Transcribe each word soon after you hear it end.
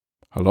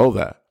Hello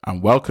there,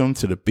 and welcome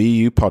to the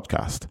BU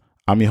podcast.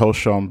 I'm your host,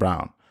 Sean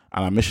Brown,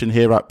 and our mission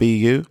here at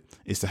BU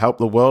is to help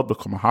the world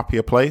become a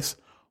happier place,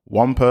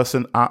 one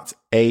person at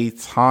a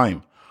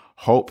time.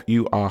 Hope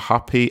you are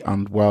happy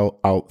and well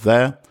out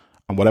there,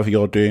 and whatever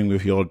you're doing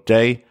with your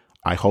day,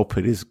 I hope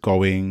it is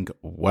going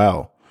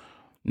well.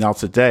 Now,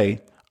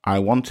 today, I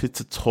wanted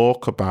to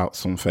talk about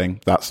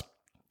something that's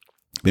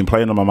been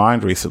playing on my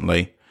mind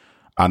recently,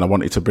 and I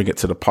wanted to bring it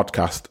to the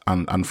podcast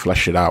and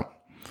flesh it out.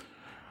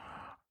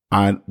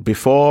 And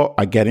before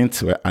I get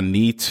into it, I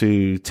need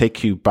to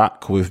take you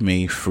back with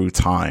me through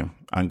time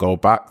and go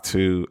back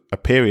to a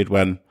period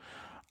when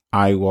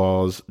I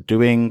was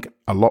doing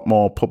a lot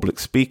more public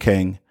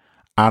speaking,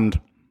 and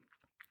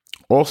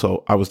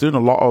also I was doing a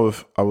lot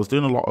of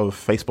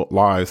Facebook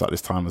Lives at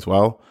this time as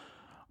well.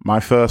 My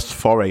first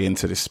foray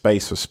into this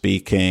space for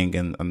speaking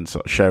and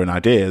sort of sharing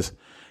ideas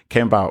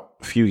came about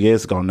a few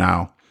years ago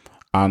now,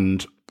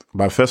 and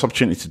my first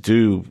opportunity to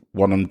do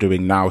what I'm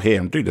doing now here,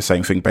 I'm doing the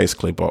same thing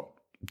basically, but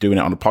doing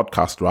it on a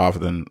podcast rather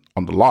than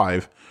on the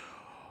live,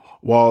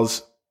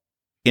 was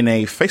in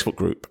a Facebook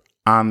group.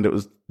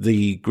 And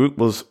the group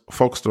was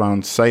focused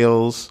around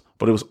sales,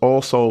 but it was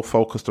also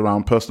focused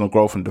around personal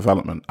growth and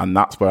development. And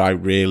that's where I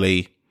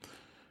really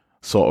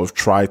sort of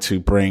try to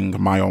bring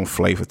my own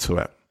flavor to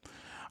it.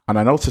 And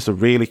I noticed a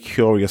really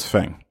curious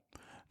thing.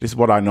 This is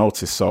what I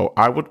noticed. So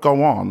I would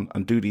go on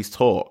and do these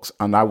talks,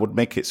 and I would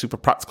make it super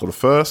practical.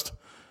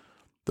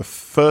 The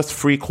first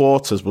 3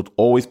 quarters would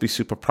always be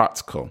super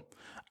practical.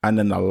 And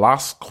then the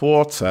last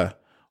quarter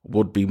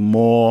would be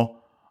more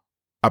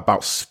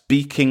about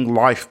speaking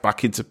life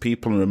back into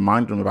people and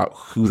reminding them about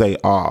who they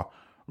are,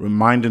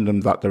 reminding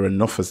them that they're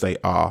enough as they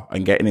are,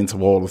 and getting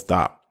into all of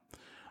that.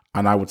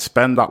 And I would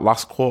spend that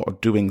last quarter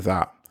doing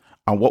that.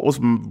 And what was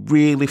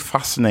really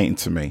fascinating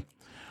to me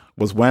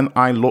was when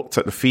I looked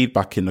at the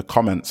feedback in the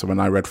comments and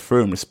when I read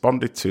through and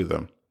responded to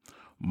them,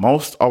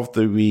 most of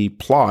the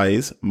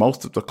replies,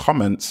 most of the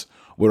comments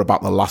were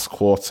about the last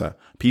quarter.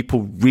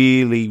 People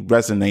really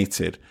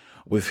resonated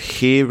with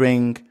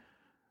hearing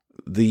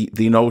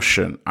the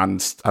notion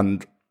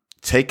and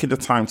taking the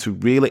time to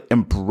really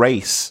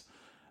embrace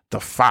the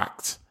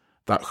fact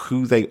that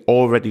who they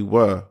already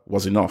were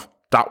was enough.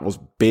 That was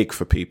big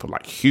for people,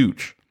 like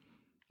huge.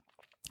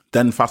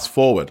 Then fast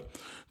forward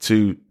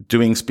to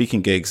doing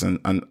speaking gigs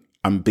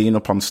and being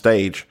up on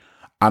stage,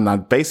 and I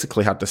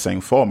basically had the same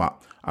format.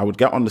 I would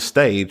get on the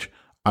stage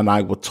and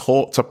I would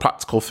talk to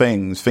practical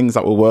things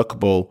that were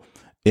workable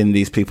in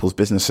these people's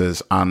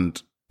businesses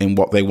and in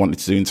what they wanted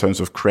to do in terms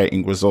of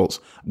creating results.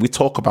 We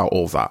talk about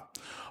all that,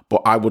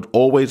 but I would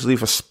always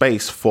leave a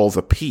space for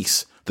the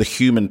piece, the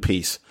human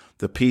piece,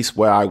 the piece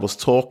where I was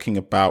talking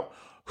about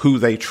who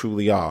they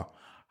truly are,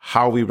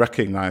 how we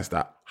recognize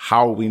that,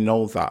 how we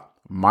know that,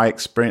 my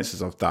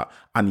experiences of that.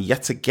 And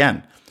yet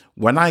again,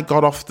 when I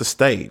got off the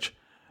stage,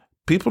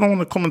 people don't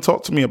want to come and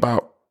talk to me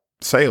about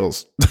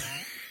sales.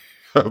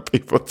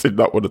 People did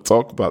not want to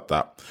talk about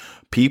that.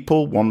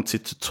 People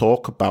wanted to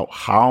talk about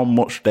how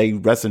much they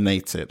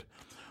resonated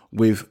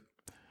with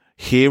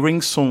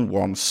hearing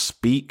someone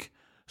speak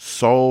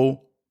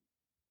so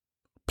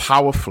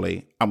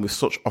powerfully and with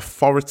such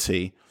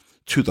authority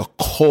to the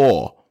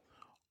core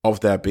of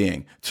their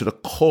being, to the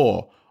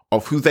core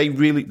of who they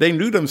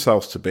knew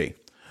themselves to be,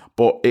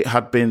 but it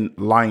had been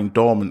lying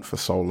dormant for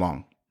so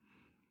long.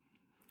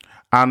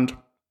 And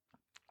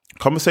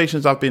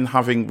conversations I've been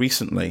having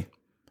recently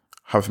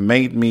have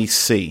made me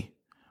see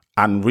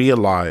and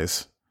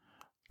realize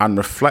and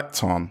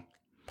reflect on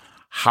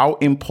how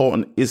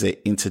important is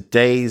it in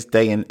today's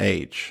day and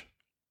age?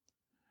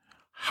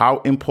 How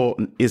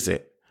important is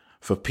it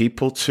for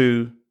people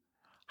to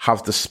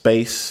have the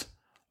space,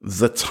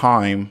 the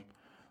time,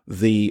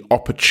 the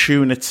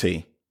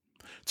opportunity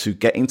to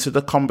get into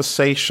the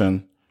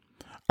conversation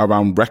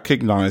around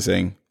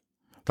recognizing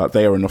that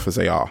they are enough as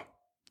they are?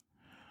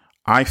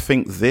 I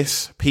think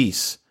this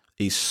piece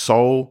is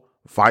so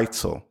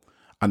vital.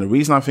 And the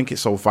reason I think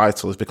it's so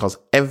vital is because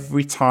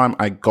every time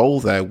I go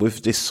there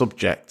with this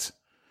subject,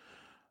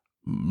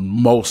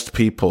 most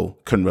people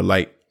can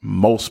relate.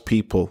 Most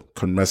people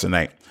can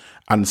resonate.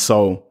 And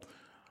so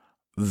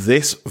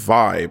this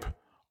vibe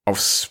of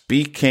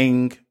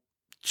speaking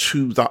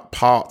to that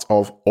part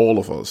of all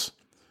of us,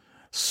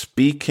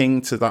 speaking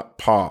to that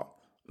part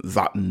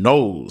that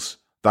knows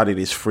that it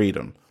is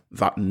freedom,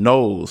 that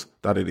knows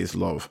that it is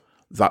love,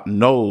 that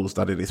knows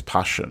that it is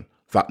passion,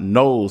 that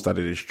knows that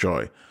it is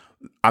joy,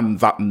 and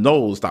that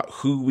knows that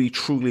who we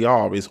truly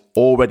are is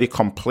already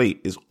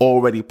complete, is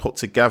already put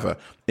together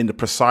in the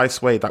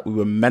precise way that we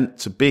were meant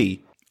to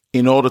be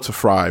in order to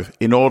thrive,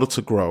 in order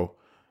to grow,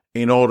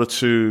 in order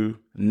to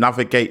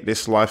navigate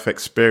this life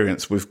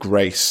experience with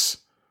grace.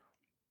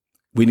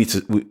 We need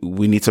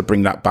to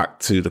bring that back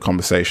to the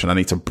conversation. I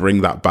need to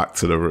bring that back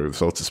to the room,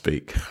 so to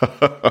speak.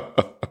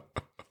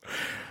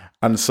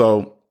 And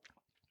so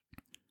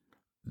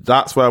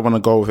that's where I want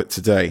to go with it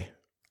today.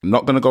 I'm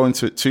not going to go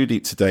into it too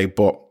deep today,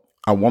 but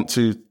I want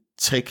to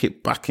take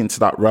it back into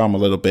that realm a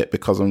little bit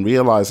because I'm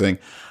realizing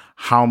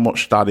how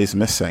much that is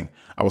missing.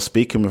 I was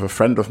speaking with a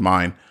friend of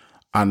mine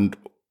and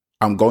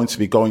I'm going to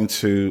be going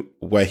to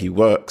where he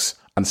works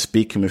and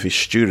speaking with his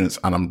students,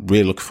 and I'm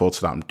really looking forward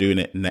to that. I'm doing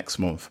it next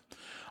month.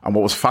 And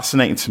what was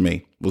fascinating to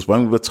me was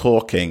when we were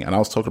talking, and I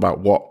was talking about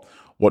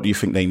what do you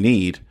think they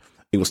need,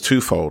 it was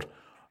twofold.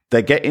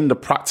 They're getting the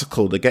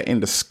practical, they're getting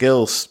the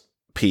skills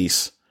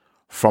piece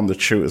from the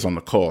tutors on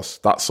the course.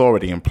 That's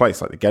already in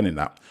place, like they're getting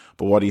that.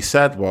 But what he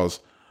said was,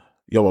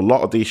 a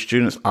lot of these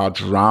students are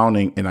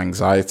drowning in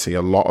anxiety.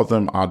 A lot of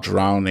them are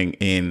drowning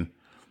in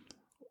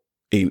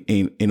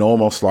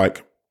almost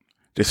like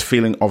this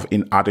feeling of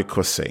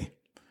inadequacy.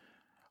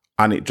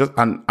 And it just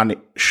and it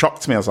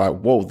shocked me. I was like,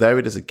 whoa, there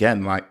it is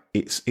again. Like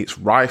it's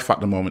rife at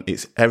the moment.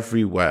 It's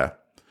everywhere.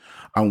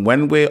 And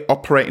when we're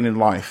operating in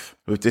life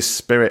with this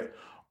spirit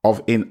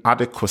of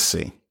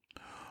inadequacy,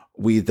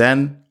 we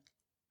then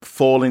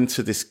fall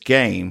into this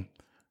game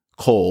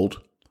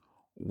called,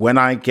 when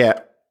I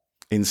get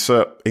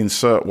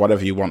insert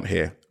whatever you want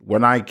here,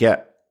 when I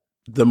get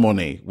the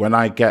money, when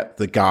I get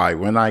the guy,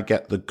 when I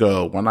get the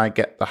girl, when I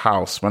get the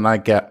house, when I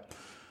get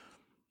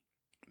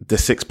the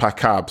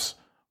 6-pack abs,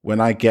 when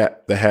I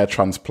get the hair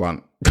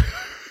transplant.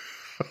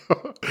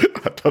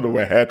 I don't know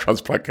where hair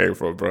transplant came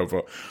from, bro,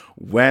 but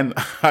when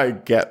I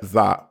get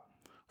that,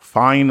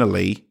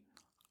 finally,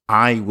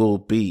 I will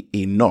be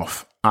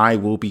enough. I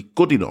will be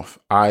good enough.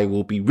 I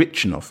will be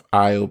rich enough.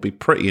 I will be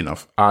pretty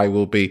enough. I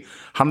will be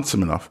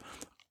handsome enough.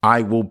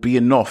 I will be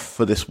enough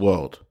for this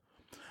world.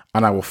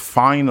 And I will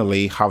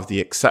finally have the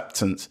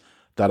acceptance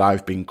that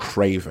I've been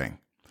craving.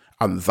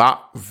 And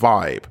that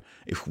vibe,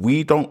 if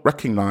we don't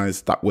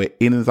recognize that we're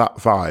in that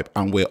vibe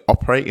and we're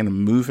operating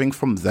and moving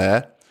from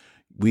there,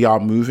 we are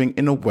moving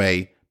in a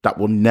way that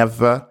will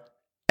never,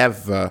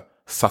 ever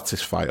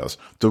satisfy us.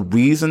 The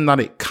reason that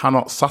it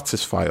cannot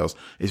satisfy us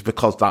is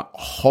because that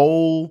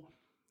whole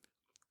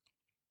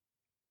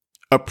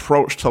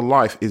approach to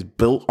life is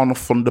built on a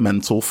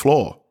fundamental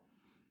flaw,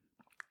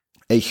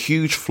 a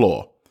huge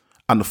flaw.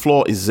 And the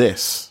flaw is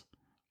this,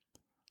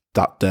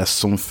 that there's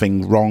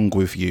something wrong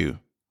with you.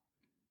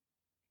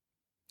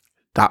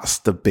 That's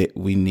the bit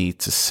we need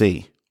to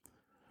see.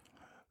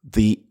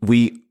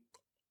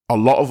 A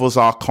lot of us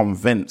are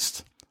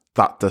convinced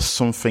that there's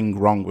something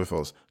wrong with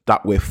us,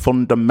 that we're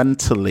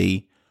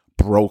fundamentally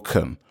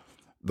broken,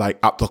 like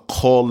at the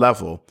core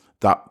level,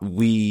 that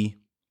we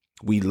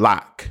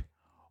lack,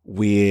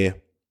 we're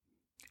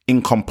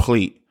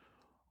incomplete,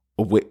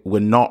 we're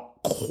not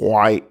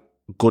quite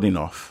good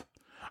enough.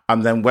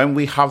 And then when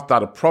we have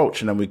that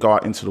approach and then we go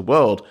out into the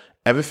world,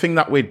 everything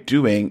that we're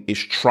doing is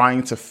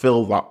trying to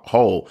fill that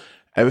hole.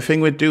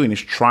 Everything we're doing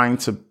is trying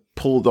to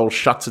pull those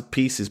shattered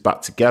pieces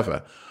back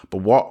together. But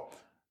what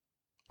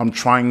I'm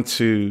trying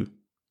to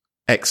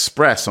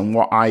express, and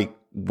what I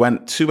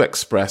went to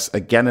express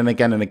again and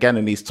again and again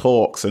in these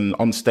talks and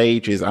on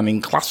stages and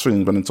in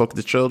classrooms when I'm talking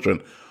to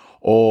children,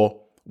 or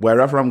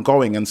wherever I'm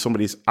going and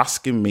somebody's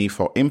asking me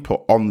for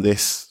input on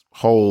this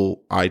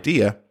whole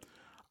idea,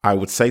 I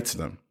would say to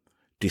them,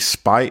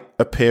 despite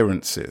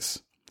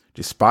appearances,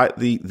 despite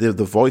the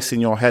voice in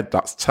your head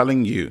that's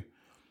telling you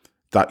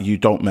that you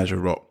don't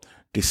measure up,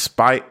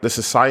 despite the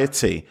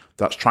society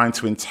that's trying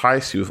to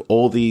entice you with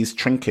all these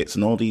trinkets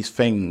and all these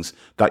things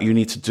that you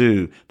need to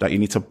do, that you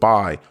need to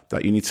buy,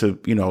 that you need to,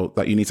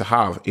 that you need to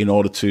have in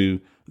order to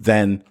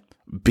then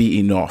be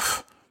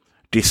enough,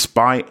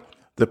 despite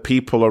the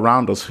people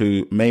around us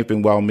who may have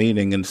been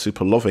well-meaning and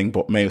super loving,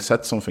 but may have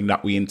said something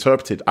that we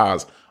interpreted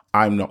as,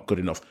 I'm not good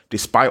enough.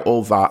 Despite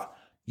all that,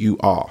 you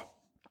are.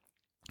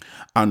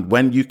 And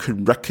when you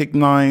can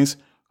recognize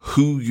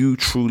who you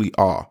truly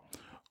are,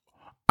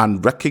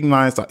 and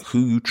recognize that who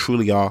you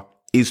truly are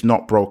is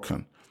not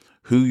broken,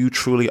 who you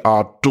truly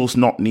are does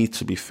not need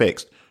to be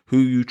fixed, who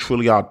you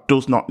truly are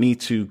does not need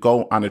to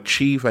go and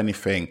achieve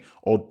anything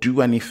or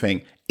do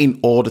anything in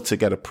order to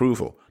get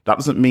approval. That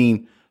doesn't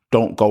mean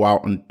don't go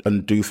out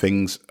and do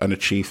things and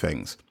achieve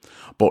things,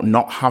 but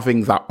not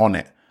having that on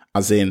it,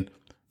 as in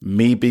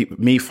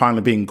me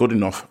finally being good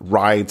enough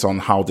rides on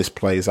how this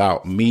plays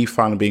out. Me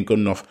finally being good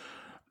enough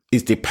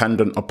is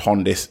dependent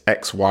upon this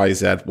X, Y,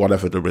 Z,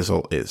 whatever the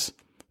result is.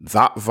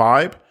 That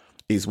vibe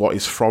is what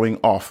is throwing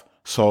off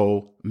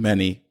so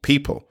many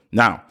people.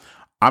 Now,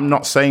 I'm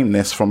not saying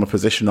this from a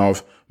position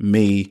of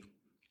me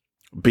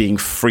being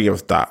free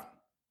of that.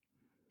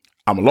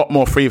 I'm a lot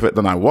more free of it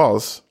than I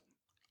was.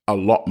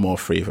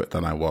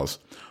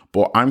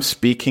 But I'm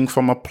speaking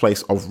from a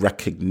place of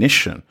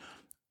recognition.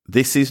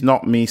 This is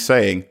not me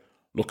saying,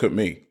 look at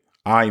me.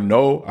 I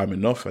know I'm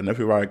enough, and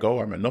everywhere I go,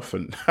 I'm enough.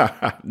 And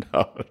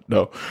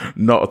no,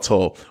 not at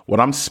all. What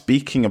I'm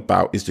speaking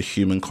about is the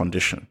human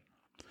condition.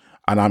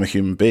 And I'm a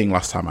human being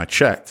last time I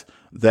checked.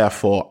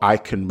 Therefore, I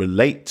can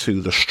relate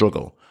to the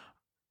struggle.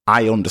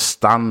 I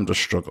understand the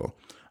struggle.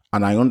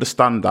 And I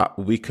understand that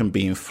we can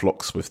be in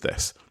flux with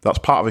this. That's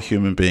part of a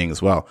human being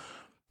as well.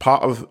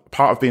 Part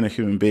of being a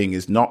human being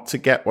is not to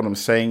get what I'm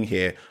saying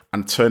here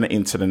and turn it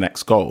into the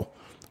next goal.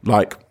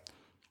 Like,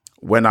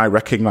 when I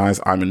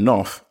recognize I'm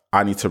enough,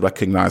 I need to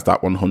recognize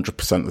that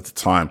 100% of the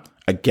time.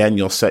 Again,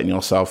 you're setting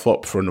yourself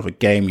up for another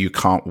game you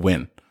can't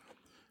win.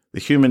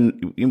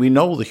 We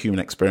know the human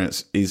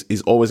experience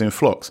is always in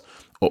flux,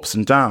 ups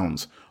and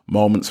downs.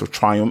 moments of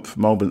triumph,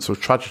 moments of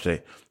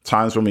tragedy,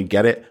 times when we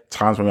get it,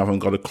 times when we haven't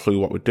got a clue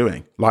what we're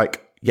doing.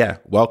 Like, yeah,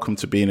 welcome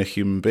to being a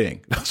human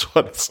being. That's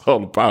what it's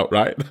all about,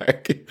 right?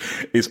 Like,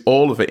 it's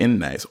all of it in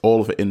there. It's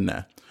all of it in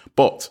there.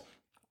 But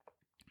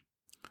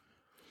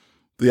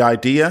the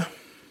idea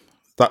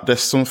that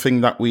there's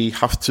something that we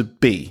have to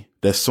be,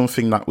 there's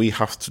something that we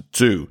have to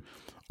do,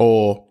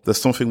 or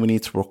there's something we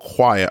need to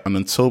require, and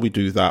until we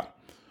do that,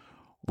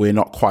 we're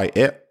not quite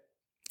it,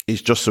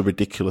 is just a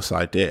ridiculous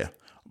idea.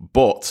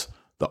 But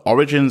the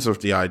origins of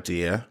the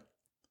idea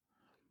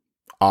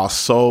are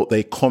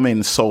they come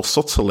in so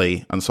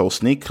subtly and so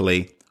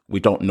sneakily, we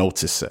don't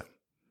notice it.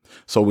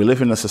 So we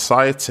live in a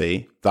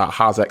society that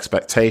has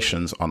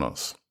expectations on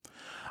us.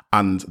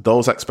 And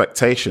those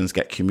expectations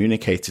get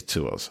communicated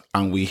to us,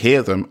 and we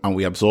hear them and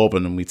we absorb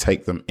them and we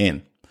take them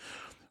in.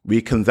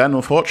 We can then,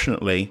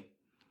 unfortunately,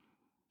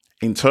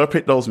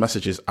 interpret those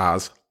messages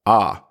as,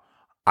 I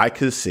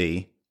can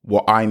see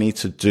what I need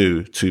to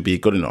do to be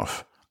good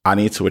enough. I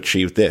need to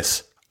achieve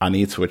this. I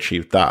need to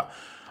achieve that.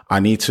 I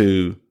need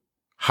to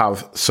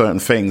have certain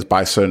things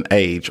by a certain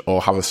age,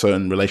 or have a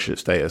certain relationship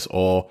status,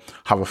 or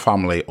have a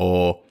family,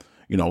 or,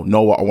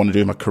 know what I want to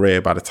do in my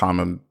career by the time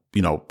I'm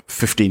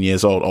 15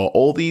 years old, or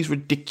all these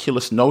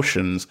ridiculous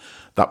notions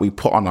that we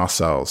put on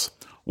ourselves.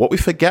 What we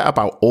forget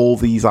about all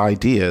these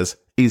ideas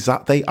is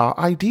that they are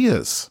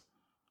ideas.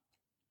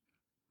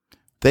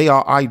 They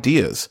are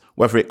ideas,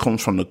 whether it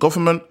comes from the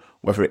government,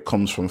 whether it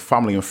comes from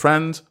family and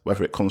friends,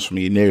 whether it comes from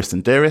your nearest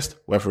and dearest,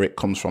 whether it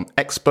comes from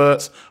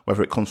experts,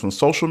 whether it comes from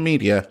social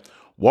media.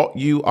 What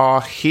you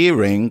are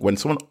hearing when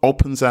someone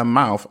opens their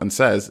mouth and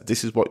says,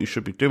 this is what you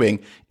should be doing,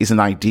 is an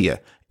idea,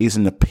 is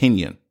an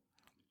opinion.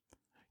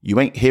 You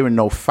ain't hearing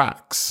no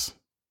facts.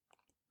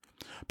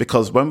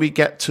 Because when we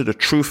get to the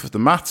truth of the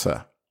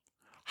matter,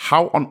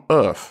 how on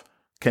earth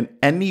can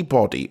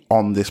anybody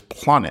on this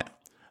planet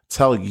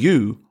tell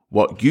you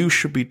what you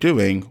should be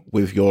doing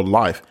with your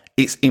life?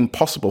 It's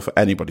impossible for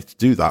anybody to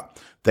do that.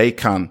 They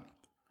can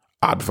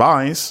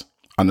advise,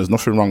 and there's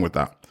nothing wrong with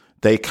that.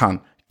 They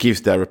can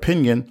give their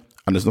opinion,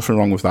 and there's nothing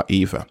wrong with that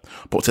either.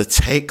 But to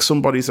take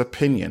somebody's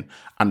opinion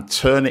and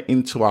turn it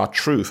into our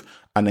truth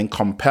and then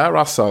compare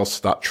ourselves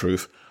to that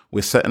truth,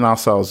 we're setting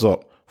ourselves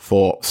up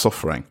for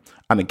suffering.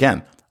 And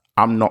again,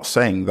 I'm not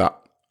saying that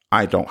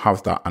I don't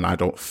have that and I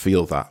don't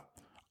feel that.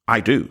 I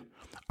do.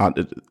 A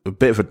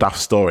bit of a daft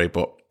story,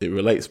 but it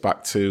relates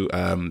back to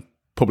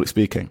public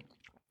speaking.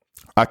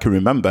 I can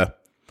remember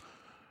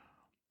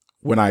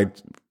when I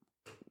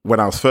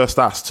was first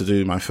asked to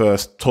do my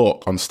first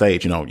talk on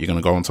stage. You're going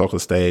to go and talk on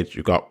stage.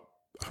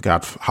 I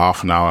had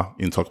half an hour.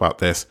 You can talk about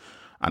this.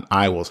 And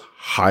I was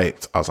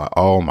hyped. I was like,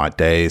 oh my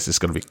days, this is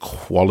going to be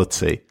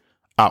quality.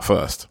 At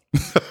first,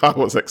 I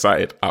was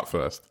excited at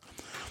first.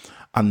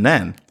 And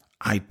then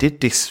I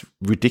did this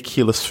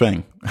ridiculous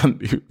thing.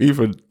 And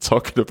even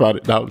talking about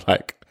it now,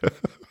 like,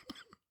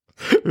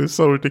 it was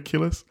so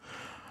ridiculous.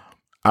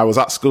 I was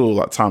at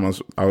school at the time,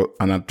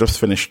 and I'd just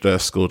finished the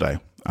school day.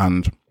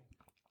 And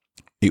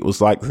it was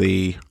like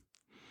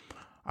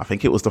I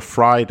think it was the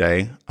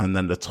Friday, and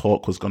then the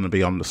talk was going to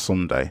be on the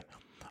Sunday.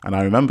 And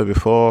I remember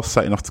before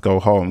setting off to go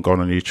home, going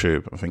on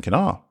YouTube, I'm thinking,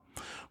 I'm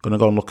going to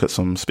go and look at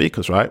some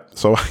speakers, right?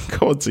 So I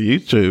go onto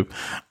YouTube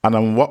and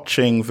I'm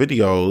watching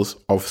videos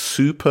of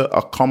super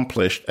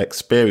accomplished,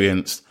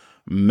 experienced,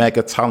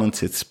 mega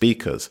talented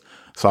speakers.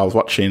 So I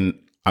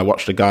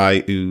watched a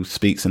guy who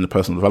speaks in the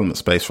personal development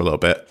space for a little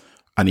bit,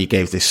 and he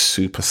gave this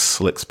super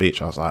slick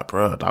speech. I was like,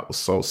 bro, that was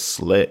so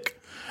slick.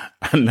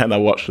 And then I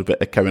watched a bit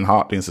of Kevin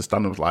Hart doing some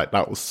stand-up, like,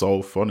 that was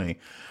so funny.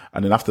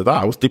 And then after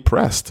that, I was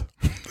depressed.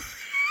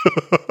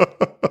 I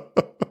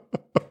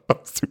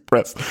was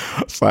depressed.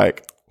 It's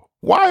like,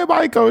 why am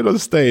I going on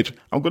stage?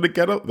 I'm going to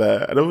get up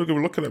there and everyone's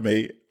going to be looking at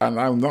me and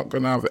I'm not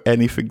going to have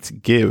anything to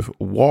give.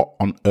 What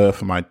on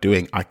earth am I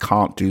doing? I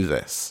can't do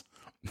this.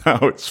 Now,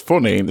 it's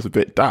funny and it's a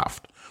bit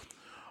daft.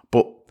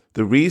 But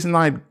the reason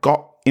I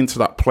got into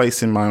that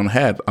place in my own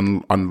head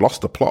and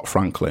lost the plot,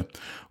 frankly,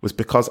 was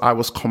because I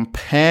was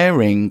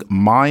comparing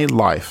my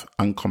life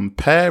and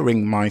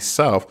comparing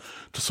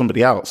myself to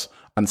somebody else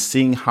and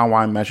seeing how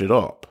I measured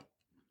up.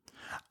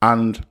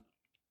 And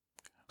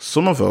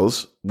some of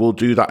us will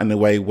do that in a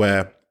way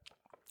where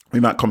we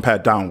might compare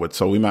downwards.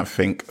 So we might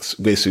think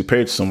we're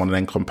superior to someone and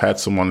then compare to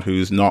someone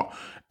who's not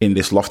in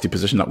this lofty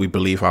position that we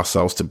believe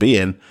ourselves to be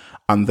in,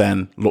 and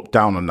then look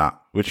down on that,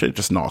 which is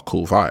just not a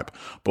cool vibe.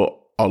 But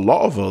a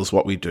lot of us,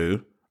 what we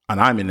do, and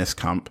I'm in this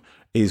camp,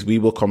 is we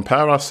will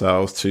compare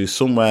ourselves to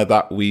somewhere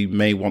that we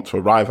may want to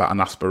arrive at,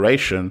 an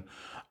aspiration,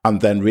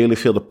 and then really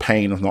feel the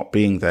pain of not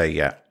being there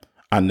yet.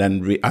 And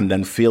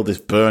then feel this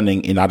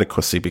burning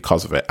inadequacy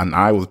because of it. And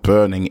I was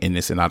burning in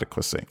this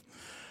inadequacy.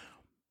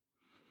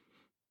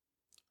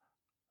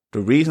 The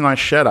reason I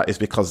share that is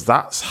because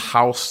that's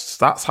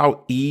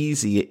how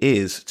easy it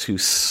is to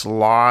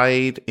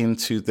slide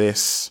into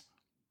this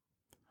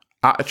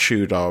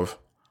attitude of,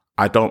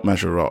 I don't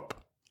measure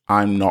up.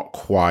 I'm not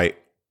quite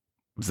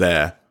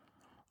there.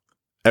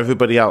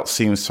 Everybody else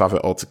seems to have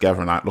it all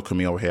together, and look at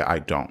me over here, I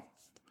don't.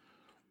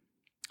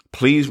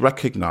 Please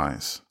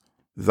recognize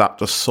that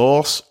the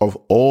source of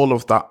all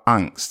of that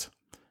angst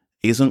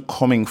isn't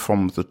coming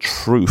from the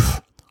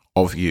truth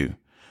of you.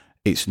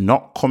 It's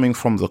not coming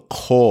from the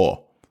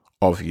core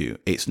of you.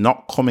 It's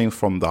not coming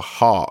from the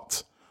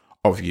heart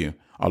of you.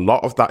 A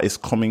lot of that is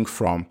coming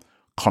from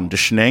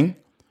conditioning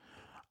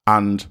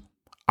and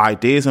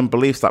ideas and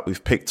beliefs that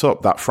we've picked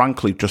up that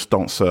frankly just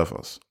don't serve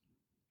us.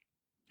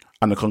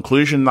 And the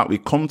conclusion that we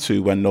come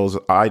to when those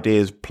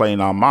ideas play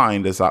in our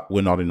mind is that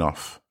we're not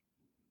enough.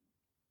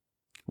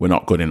 We're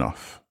not good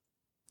enough.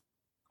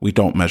 We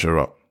don't measure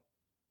up.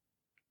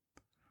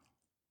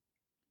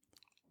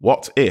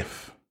 What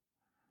if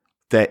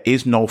there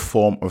is no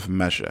form of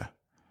measure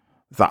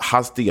that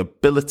has the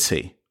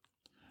ability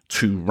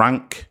to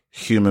rank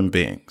human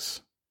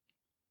beings?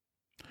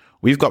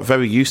 We've got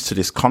very used to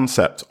this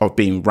concept of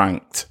being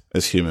ranked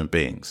as human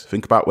beings.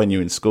 Think about when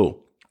you're in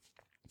school.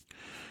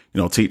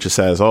 Teacher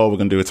says, we're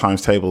going to do a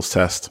times tables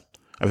test.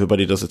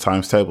 Everybody does a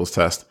times tables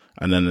test.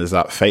 And then there's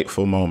that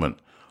fateful moment.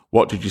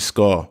 What did you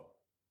score?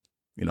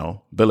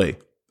 Billy.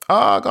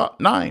 I got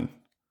 9.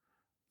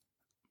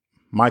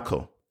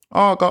 Michael.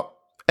 I got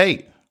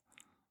 8.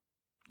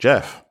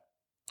 Jeff.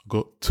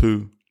 Got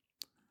 2.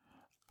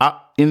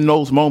 In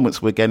those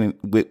moments,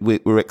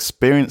 we're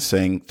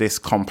experiencing this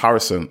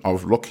comparison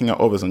of looking at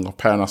others and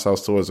comparing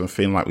ourselves to others and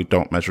feeling like we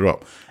don't measure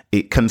up.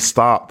 It can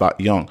start that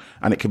young,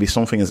 and it can be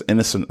something as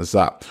innocent as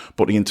that.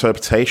 But the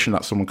interpretation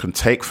that someone can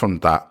take from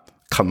that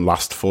can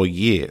last for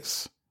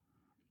years.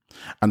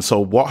 And so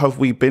what have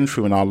we been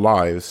through in our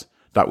lives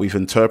that we've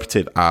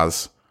interpreted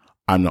as,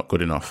 I'm not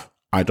good enough,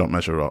 I don't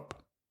measure up?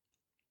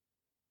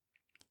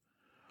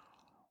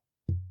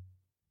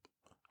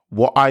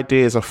 What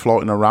ideas are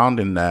floating around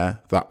in there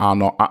that are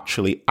not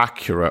actually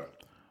accurate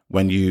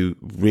when you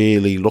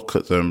really look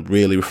at them,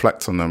 really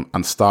reflect on them,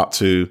 and start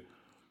to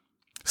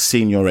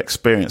see in your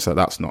experience that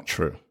that's not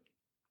true?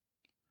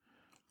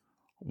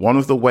 One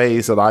of the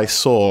ways that I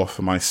saw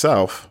for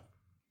myself,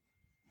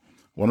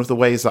 one of the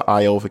ways that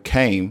I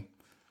overcame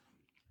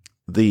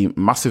the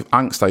massive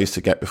angst I used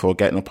to get before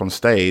getting up on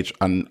stage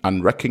and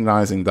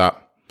recognizing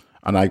that,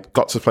 and I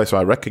got to the place where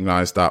I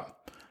recognized that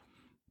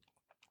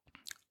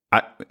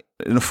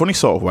in a funny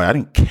sort of way, I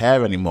didn't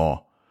care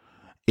anymore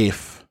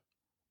if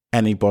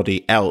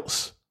anybody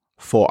else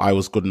thought I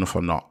was good enough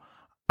or not.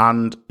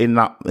 And in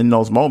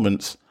those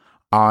moments,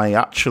 I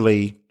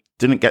actually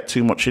didn't get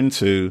too much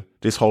into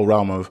this whole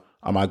realm of,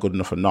 am I good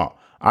enough or not?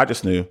 I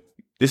just knew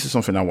this is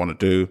something I want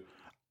to do.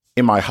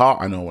 In my heart,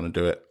 I know I want to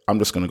do it. I'm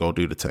just going to go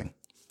do the thing.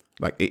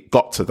 Like, it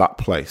got to that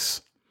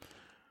place.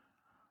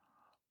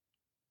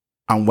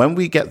 And when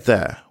we get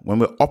there, when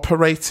we're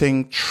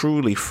operating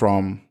truly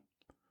from,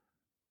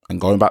 and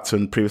going back to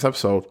the previous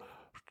episode,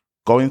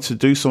 going to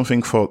do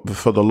something for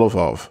the love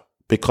of,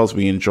 because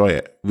we enjoy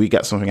it, we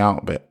get something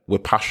out of it, we're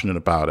passionate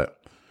about it.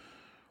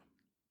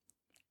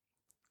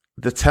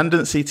 The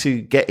tendency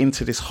to get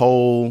into this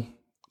whole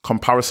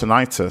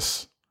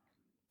comparisonitis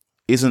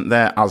isn't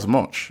there as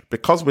much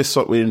because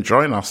we're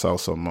enjoying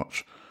ourselves so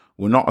much.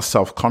 We're not as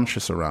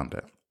self-conscious around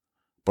it.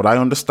 But I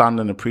understand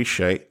and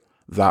appreciate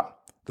that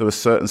there are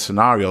certain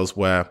scenarios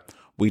where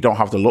we don't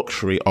have the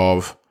luxury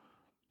of,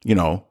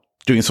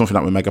 doing something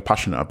that we're mega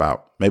passionate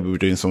about. Maybe we're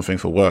doing something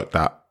for work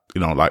that,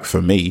 like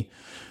for me,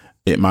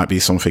 it might be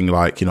something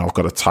like, I've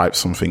got to type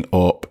something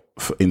up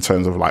in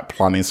terms of like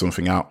planning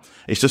something out.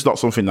 It's just not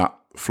something that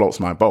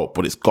floats my boat,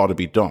 but it's got to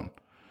be done.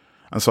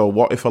 And so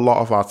what if a lot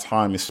of our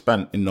time is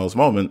spent in those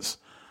moments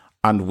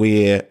and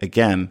we're,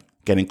 again,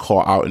 getting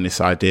caught out in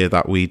this idea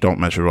that we don't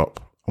measure up?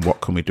 And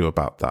what can we do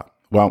about that?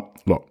 Well,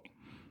 look,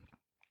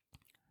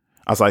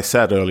 as I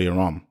said earlier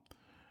on,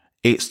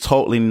 it's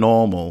totally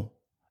normal,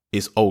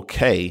 it's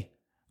okay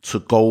to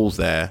go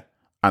there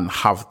and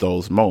have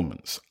those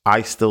moments.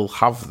 I still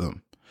have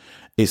them.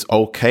 It's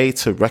okay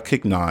to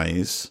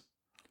recognize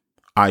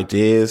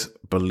ideas,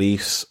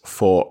 beliefs,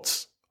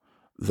 thoughts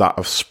that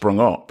have sprung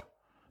up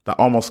that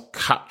almost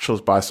catch us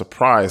by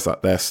surprise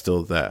that they're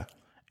still there.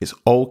 It's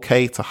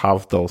okay to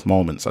have those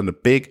moments. And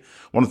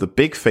one of the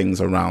big things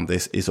around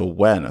this is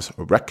awareness,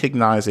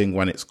 recognizing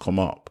when it's come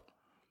up.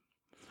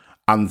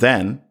 And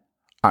then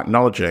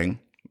acknowledging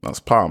that's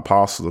part and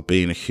parcel of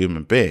being a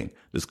human being.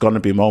 There's going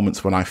to be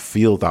moments when I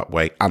feel that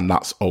way, and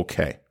that's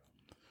okay.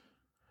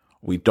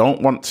 We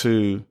don't want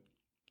to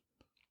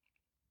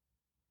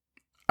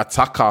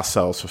attack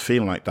ourselves for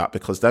feeling like that,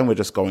 because then we're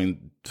just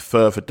going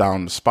further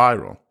down the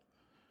spiral.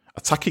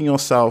 Attacking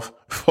yourself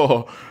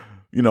for,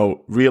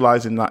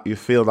 realizing that you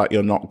feel that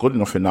you're not good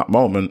enough in that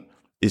moment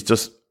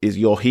is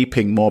you're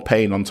heaping more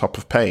pain on top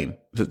of pain.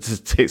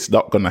 It's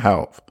not going to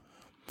help.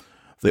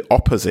 The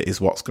opposite is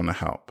what's going to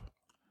help.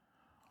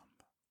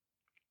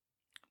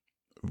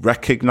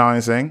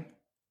 Recognizing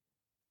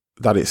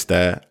that it's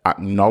there,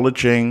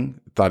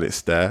 acknowledging that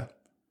it's there,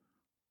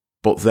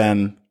 but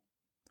then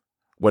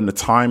when the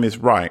time is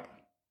right,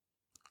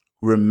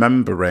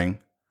 remembering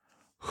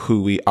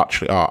who we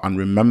actually are and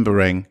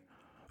remembering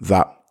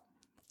that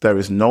there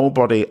is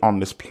nobody on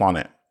this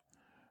planet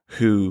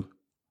who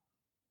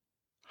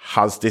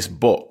has this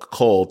book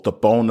called The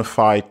Bona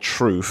Fide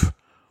Truth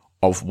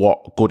of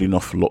What Good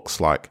Enough Looks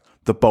Like.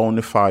 the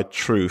bona fide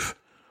truth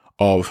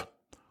of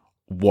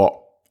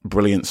what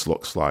brilliance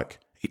looks like.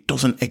 It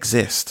doesn't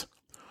exist.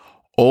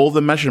 All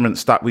the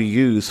measurements that we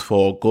use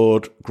for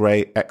good,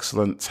 great,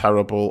 excellent,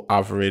 terrible,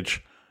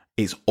 average,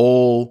 it's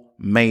all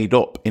made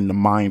up in the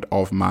mind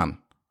of man.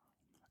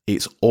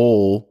 It's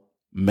all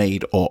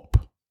made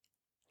up.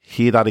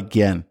 Hear that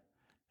again.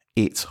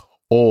 It's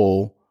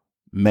all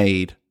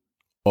made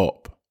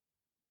up.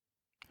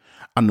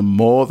 And the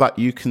more that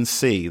you can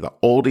see that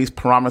all these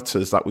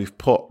parameters that we've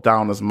put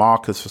down as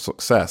markers for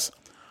success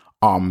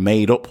are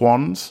made up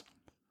ones,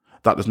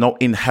 that there's no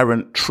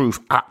inherent truth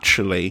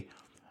actually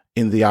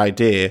in the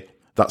idea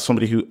that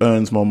somebody who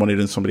earns more money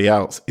than somebody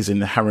else is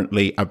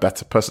inherently a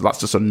better person.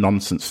 That's just a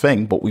nonsense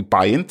thing, but we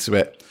buy into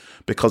it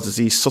because there's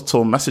these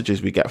subtle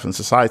messages we get from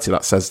society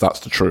that says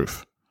that's the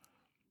truth.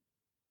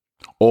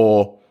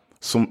 Or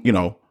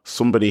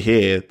somebody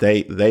here,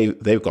 they've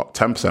got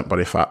 10%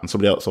 body fat and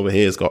somebody else over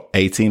here has got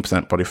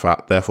 18% body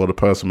fat. Therefore, the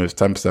person with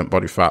 10%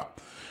 body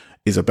fat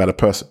is a better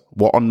person.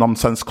 What a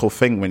nonsensical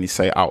thing when you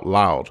say it out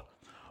loud.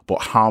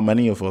 But how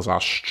many of us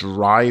are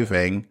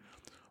striving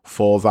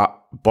for that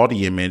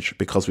body image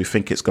because we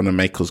think it's going to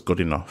make us good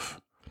enough?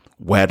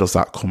 Where does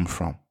that come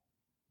from?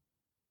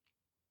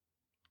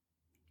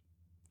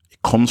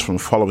 It comes from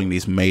following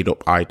these made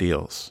up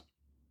ideals.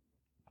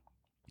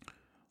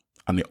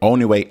 And the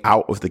only way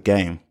out of the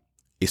game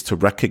is to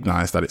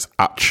recognize that it's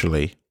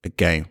actually a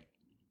game.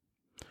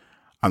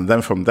 And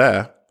then from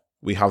there,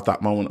 we have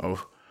that moment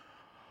of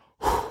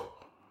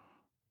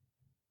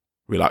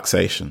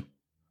relaxation,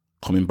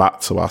 coming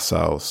back to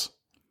ourselves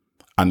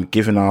and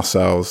giving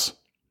ourselves,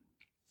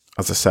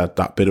 as I said,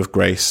 that bit of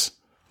grace,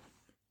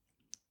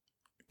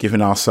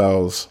 giving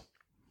ourselves,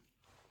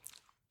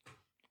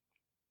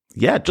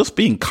 just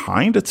being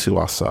kinder to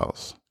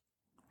ourselves.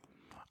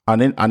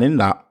 And in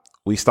that,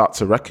 we start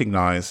to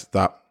recognize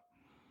that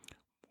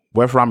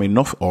whether I'm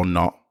enough or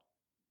not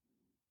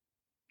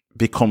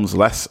becomes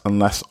less and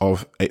less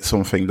of it's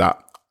something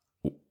that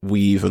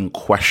we even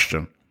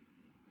question.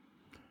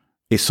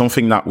 It's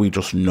something that we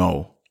just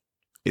know.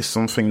 It's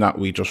something that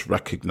we just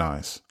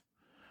recognize.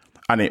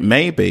 And it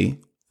may be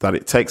that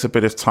it takes a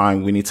bit of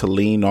time. We need to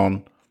lean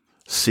on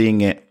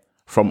seeing it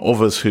from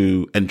others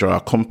who enjoy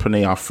our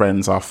company, our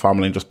friends, our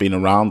family, and just being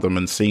around them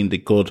and seeing the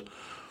good,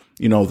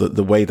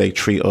 the way they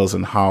treat us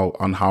and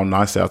how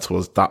nice they are to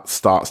us. That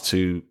starts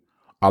to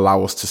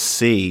allow us to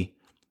see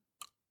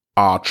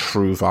our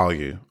true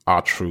value,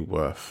 our true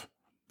worth.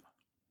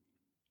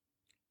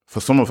 For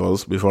some of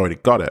us, we've already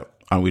got it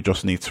and we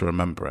just need to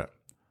remember it.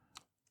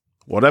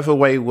 Whatever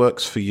way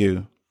works for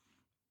you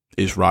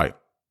is right.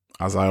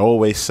 As I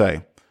always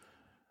say,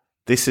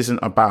 this isn't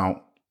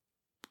about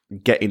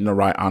getting the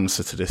right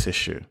answer to this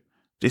issue.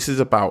 This is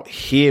about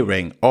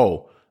hearing,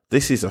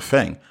 this is a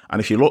thing. And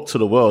if you look to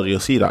the world, you'll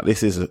see that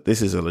this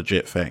is a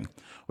legit thing.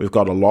 We've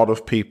got a lot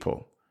of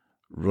people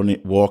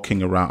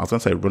walking around. I was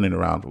going to say running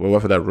around.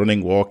 Whether they're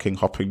running, walking,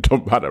 hopping,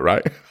 don't matter,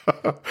 right?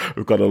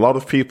 We've got a lot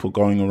of people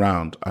going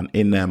around and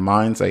in their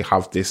minds, they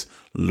have this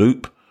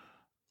loop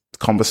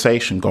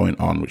conversation going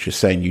on, which is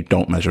saying you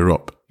don't measure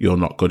up. You're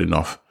not good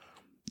enough.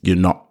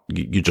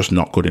 You're just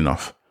not good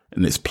enough.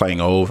 And it's playing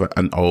over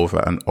and over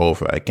and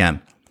over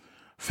again.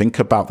 Think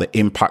about the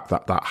impact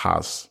that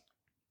has.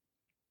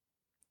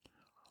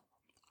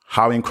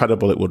 How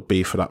incredible it would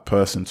be for that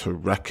person to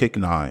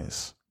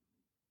recognize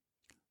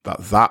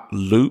that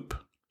loop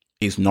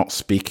is not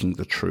speaking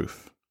the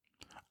truth.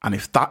 And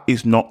if that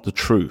is not the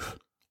truth,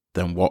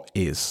 then what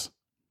is?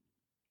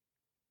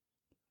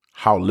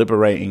 How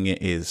liberating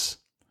it is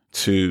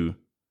to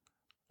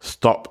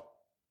stop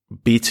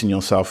beating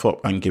yourself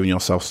up and giving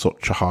yourself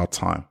such a hard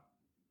time.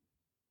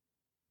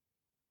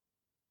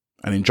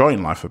 And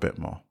enjoying life a bit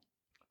more.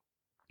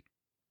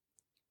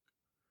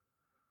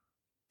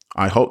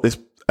 I hope this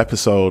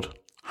episode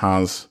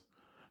has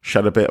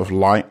shed a bit of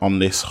light on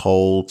this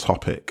whole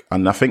topic.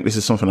 And I think this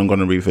is something I'm going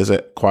to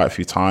revisit quite a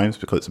few times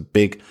because it's a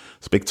big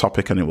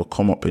topic and it will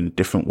come up in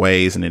different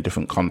ways and in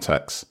different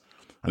contexts.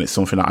 And it's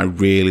something that I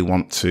really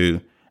want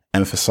to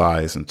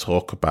emphasize and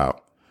talk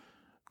about.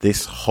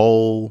 This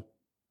whole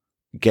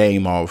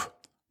game of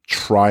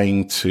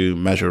trying to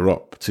measure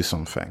up to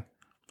something.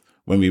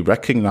 When we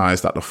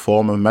recognize that the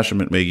form of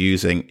measurement we're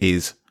using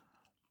is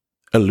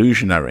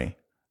illusionary,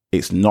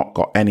 it's not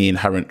got any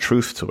inherent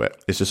truth to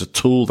it. It's just a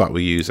tool that we're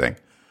using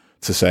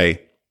to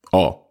say,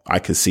 I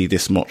can see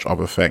this much of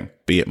a thing,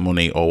 be it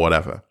money or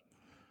whatever.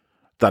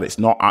 That it's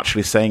not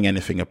actually saying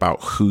anything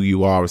about who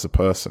you are as a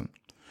person.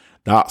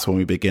 That's when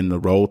we begin the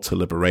road to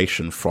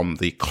liberation from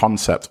the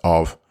concept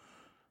of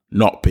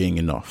not being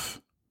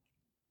enough.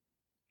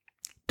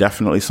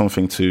 Definitely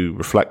something to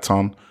reflect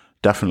on.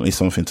 Definitely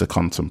something to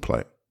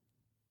contemplate.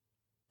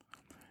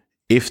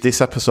 If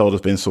this episode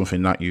has been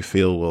something that you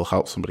feel will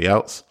help somebody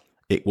else,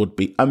 it would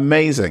be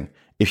amazing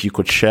if you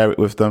could share it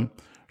with them.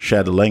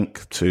 Share the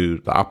link to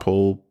the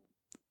Apple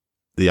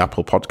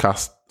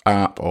Podcast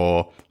app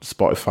or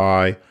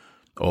Spotify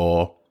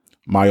or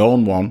my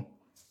own one,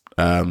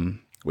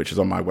 which is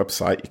on my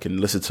website. You can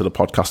listen to the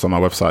podcast on my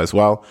website as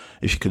well.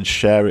 If you can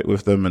share it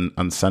with them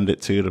and send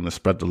it to them and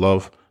spread the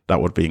love,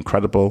 that would be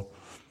incredible.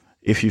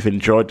 If you've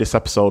enjoyed this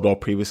episode or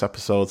previous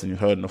episodes and you've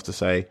heard enough to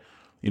say,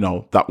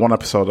 that one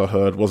episode I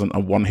heard wasn't a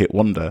one-hit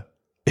wonder,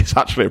 it's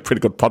actually a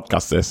pretty good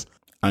podcast, this,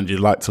 and you'd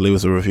like to leave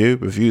us a review,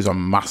 reviews are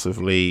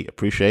massively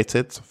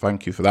appreciated. So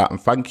thank you for that. And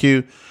thank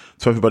you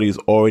to everybody who's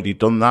already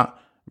done that.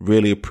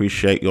 Really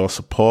appreciate your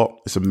support.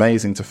 It's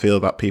amazing to feel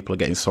that people are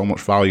getting so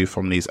much value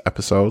from these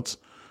episodes.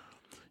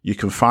 You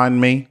can find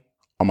me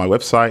on my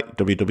website,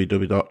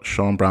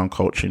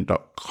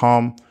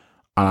 www.seanbrowncoaching.com.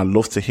 And I'd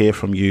love to hear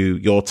from you,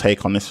 your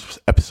take on this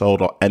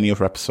episode or any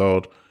other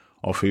episode,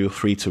 or feel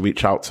free to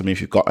reach out to me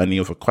if you've got any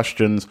other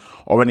questions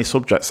or any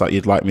subjects that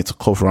you'd like me to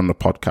cover on the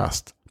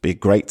podcast. It'd be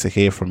great to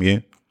hear from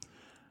you.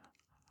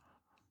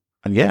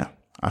 And yeah,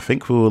 I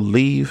think we will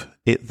leave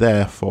it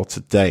there for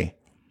today.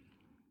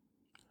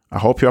 I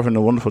hope you're having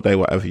a wonderful day,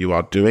 whatever you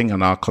are doing,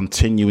 and are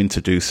continuing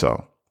to do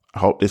so. I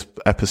hope this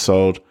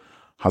episode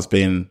has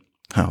been,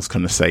 I was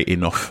going to say,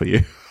 enough for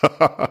you.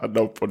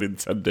 No pun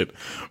intended.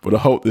 But I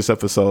hope this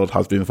episode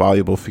has been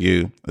valuable for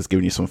you, has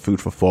given you some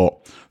food for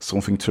thought,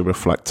 something to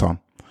reflect on.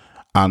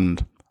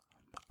 And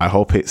I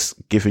hope it's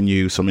given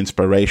you some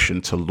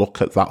inspiration to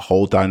look at that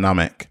whole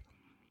dynamic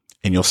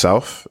in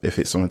yourself, if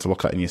it's something to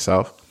look at in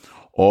yourself,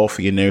 or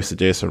for your nearest and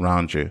dearest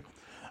around you.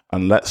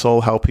 And let's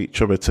all help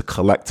each other to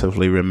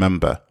collectively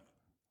remember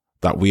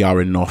that we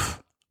are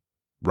enough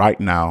right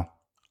now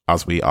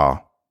as we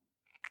are.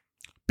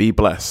 Be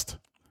blessed,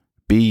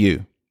 be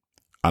you,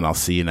 and I'll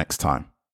see you next time.